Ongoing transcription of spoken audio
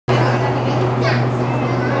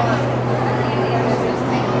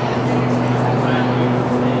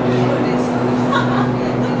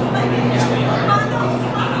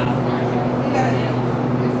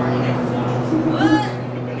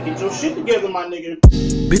my nigga.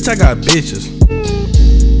 Bitch, I got bitches.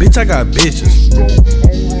 Bitch, I got bitches.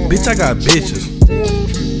 Bitch, I got bitches.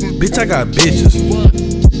 Bitch, I got bitches.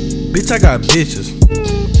 Bitch, I got bitches.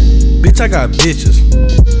 Bitch, I got bitches.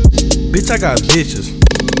 Bitch, I got bitches.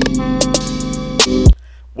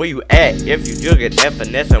 Where you at if you jugging and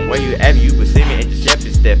finessing? Where you at if you can see me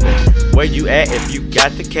intercepting stepping? Where you at if you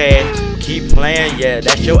got the cash? Keep playing, yeah,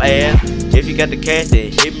 that's your ass. If you got the cash,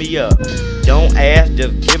 then hit me up. Don't ask,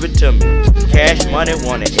 just give it to me. Cash money,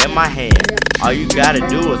 want it in my hand. All you gotta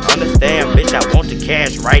do is understand, bitch, I want the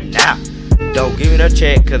cash right now. Don't give me no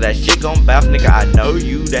check, cause that shit gon' bounce, nigga. I know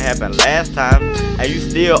you, that happened last time, and you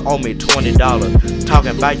still owe me $20.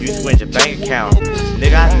 Talking about you switch your bank account.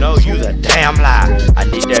 Nigga, I know you's a damn lie. I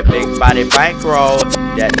need that big body bankroll,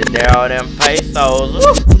 that the Daryl them pesos.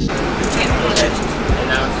 Woo!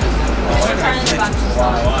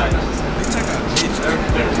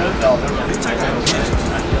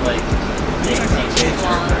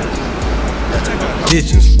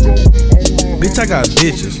 Bitches. Bitch, I got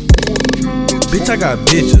bitches. Bitch, I got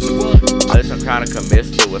bitches. I just I'm trying to commit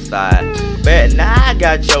suicide. Bet now I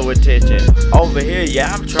got your attention. Over here,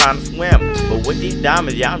 yeah, I'm trying to swim. But with these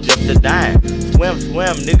diamonds, yeah, I'm just a dime. Swim,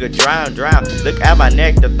 swim, nigga, drown, drown. Look at my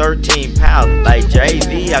neck, the 13 pounds. Like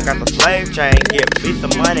Jay-Z, I got the slave chain. Get me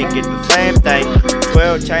some money, get the same thing.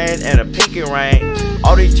 12 chains and a pinky ring.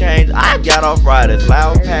 All these chains I got off riders.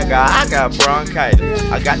 Loud pack, I got bronchitis.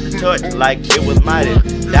 I got the touch like it was mighty.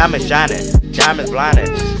 Diamond shining, diamonds blinding.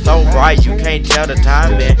 So bright you can't tell the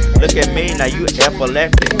time, man. Look at me, now you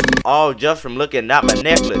epileptic. All just from looking at my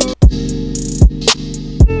necklace.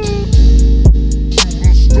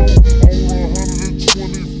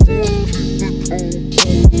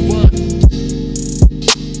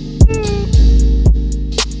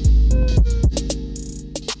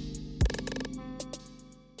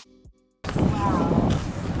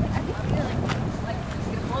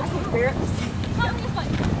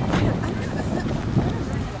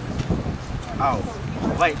 Oh,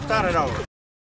 wait, start it over.